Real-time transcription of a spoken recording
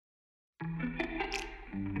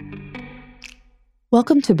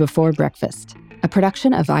Welcome to Before Breakfast, a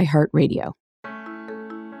production of iHeartRadio.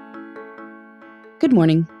 Good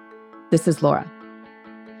morning. This is Laura.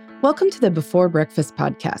 Welcome to the Before Breakfast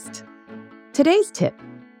podcast. Today's tip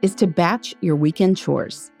is to batch your weekend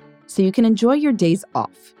chores so you can enjoy your days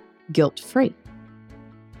off, guilt-free.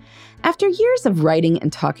 After years of writing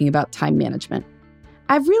and talking about time management,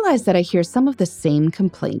 I've realized that I hear some of the same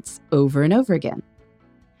complaints over and over again.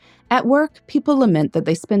 At work, people lament that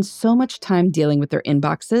they spend so much time dealing with their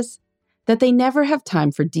inboxes that they never have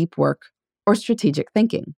time for deep work or strategic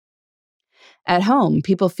thinking. At home,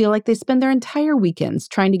 people feel like they spend their entire weekends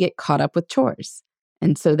trying to get caught up with chores,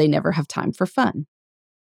 and so they never have time for fun.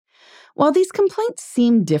 While these complaints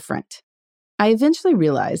seem different, I eventually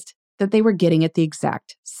realized that they were getting at the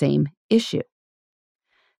exact same issue.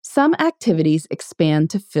 Some activities expand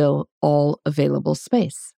to fill all available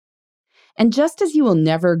space. And just as you will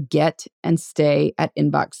never get and stay at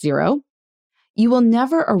inbox zero, you will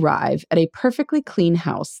never arrive at a perfectly clean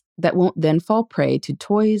house that won't then fall prey to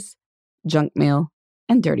toys, junk mail,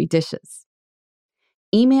 and dirty dishes.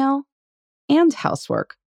 Email and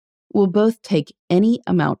housework will both take any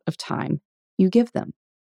amount of time you give them.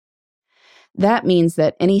 That means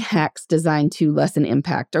that any hacks designed to lessen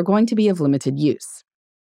impact are going to be of limited use.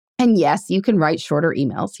 And yes, you can write shorter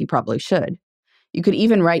emails. You probably should. You could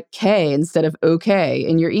even write K instead of OK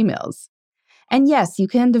in your emails. And yes, you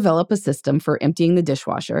can develop a system for emptying the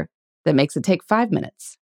dishwasher that makes it take 5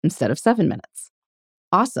 minutes instead of 7 minutes.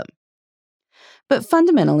 Awesome. But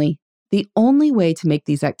fundamentally, the only way to make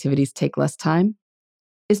these activities take less time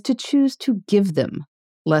is to choose to give them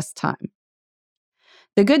less time.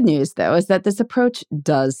 The good news, though, is that this approach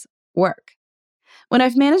does work. When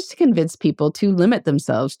I've managed to convince people to limit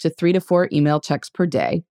themselves to 3 to 4 email checks per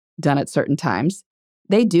day, done at certain times,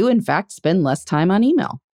 they do in fact spend less time on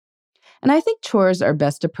email. And I think chores are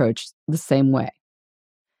best approached the same way.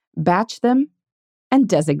 Batch them and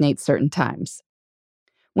designate certain times.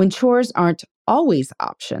 When chores aren't always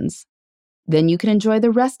options, then you can enjoy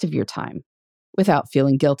the rest of your time without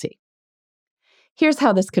feeling guilty. Here's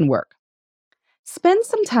how this can work. Spend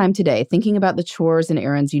some time today thinking about the chores and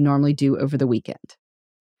errands you normally do over the weekend.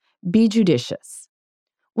 Be judicious.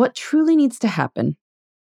 What truly needs to happen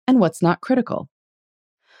and what's not critical.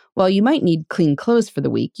 While you might need clean clothes for the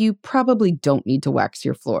week, you probably don't need to wax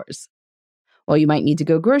your floors. While you might need to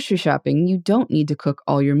go grocery shopping, you don't need to cook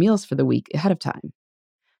all your meals for the week ahead of time.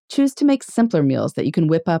 Choose to make simpler meals that you can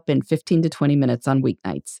whip up in 15 to 20 minutes on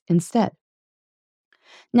weeknights instead.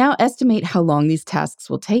 Now estimate how long these tasks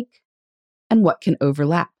will take and what can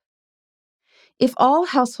overlap. If all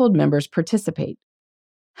household members participate,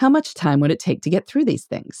 how much time would it take to get through these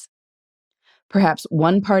things? Perhaps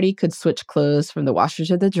one party could switch clothes from the washer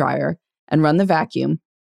to the dryer and run the vacuum,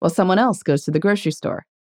 while someone else goes to the grocery store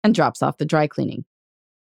and drops off the dry cleaning.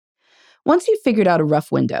 Once you've figured out a rough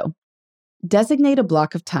window, designate a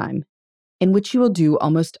block of time in which you will do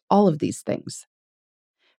almost all of these things.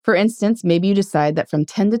 For instance, maybe you decide that from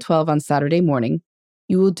 10 to 12 on Saturday morning,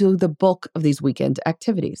 you will do the bulk of these weekend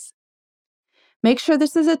activities. Make sure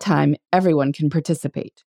this is a time everyone can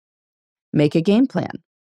participate. Make a game plan.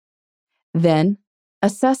 Then,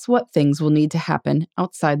 assess what things will need to happen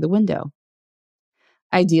outside the window.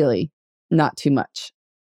 Ideally, not too much.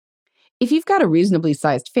 If you've got a reasonably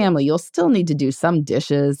sized family, you'll still need to do some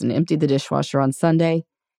dishes and empty the dishwasher on Sunday,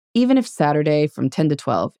 even if Saturday from 10 to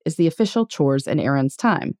 12 is the official chores and errands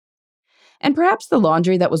time. And perhaps the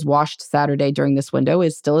laundry that was washed Saturday during this window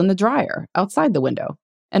is still in the dryer outside the window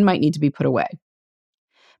and might need to be put away.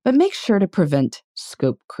 But make sure to prevent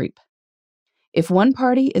scope creep. If one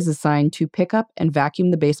party is assigned to pick up and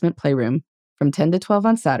vacuum the basement playroom from 10 to 12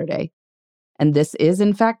 on Saturday, and this is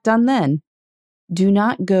in fact done then, do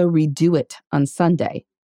not go redo it on Sunday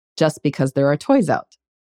just because there are toys out.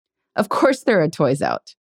 Of course there are toys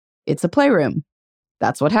out. It's a playroom.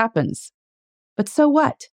 That's what happens. But so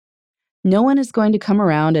what? No one is going to come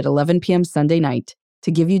around at 11 p.m. Sunday night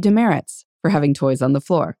to give you demerits for having toys on the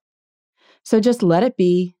floor. So just let it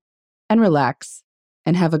be and relax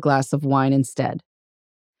and have a glass of wine instead.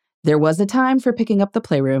 There was a time for picking up the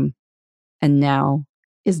playroom, and now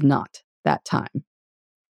is not that time.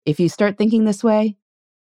 If you start thinking this way,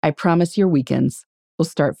 I promise your weekends will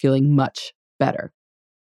start feeling much better.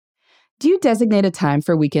 Do you designate a time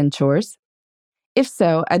for weekend chores? If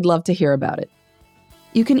so, I'd love to hear about it.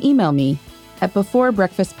 You can email me at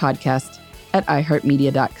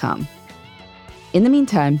beforebreakfastpodcast@iheartmedia.com. In the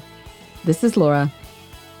meantime, this is Laura.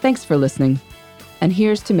 Thanks for listening. And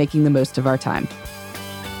here's to making the most of our time.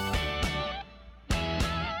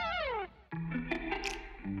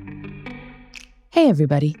 Hey,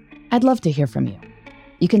 everybody. I'd love to hear from you.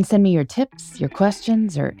 You can send me your tips, your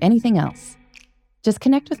questions, or anything else. Just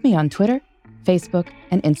connect with me on Twitter, Facebook,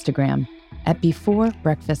 and Instagram at Before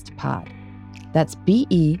Breakfast Pod. That's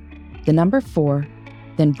BE, the number 4,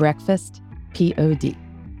 then breakfast, POD.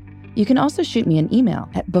 You can also shoot me an email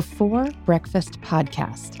at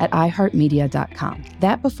beforebreakfastpodcast@iheartmedia.com.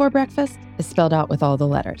 That Before Breakfast is spelled out with all the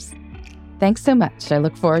letters. Thanks so much. I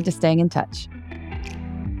look forward to staying in touch.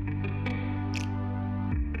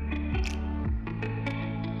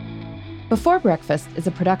 Before Breakfast is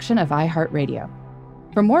a production of iHeartRadio.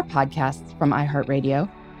 For more podcasts from iHeartRadio,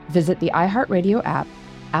 visit the iHeartRadio app,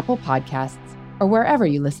 Apple Podcasts, or wherever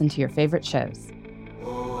you listen to your favorite shows.